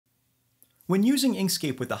When using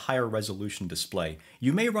Inkscape with a higher resolution display,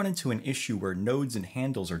 you may run into an issue where nodes and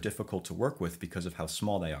handles are difficult to work with because of how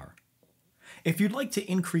small they are. If you'd like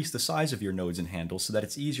to increase the size of your nodes and handles so that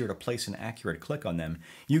it's easier to place an accurate click on them,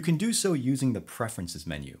 you can do so using the Preferences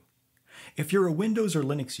menu. If you're a Windows or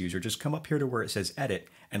Linux user, just come up here to where it says Edit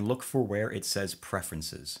and look for where it says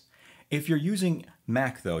Preferences. If you're using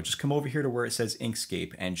Mac though, just come over here to where it says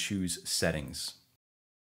Inkscape and choose Settings.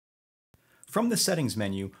 From the Settings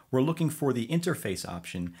menu, we're looking for the Interface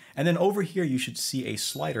option, and then over here you should see a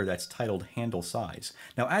slider that's titled Handle Size.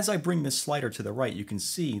 Now as I bring this slider to the right, you can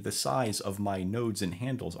see the size of my nodes and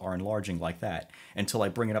handles are enlarging like that until I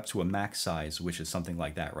bring it up to a max size, which is something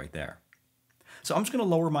like that right there. So I'm just going to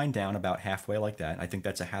lower mine down about halfway like that. I think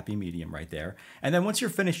that's a happy medium right there. And then once you're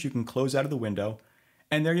finished, you can close out of the window,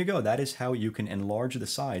 and there you go. That is how you can enlarge the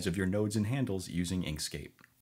size of your nodes and handles using Inkscape.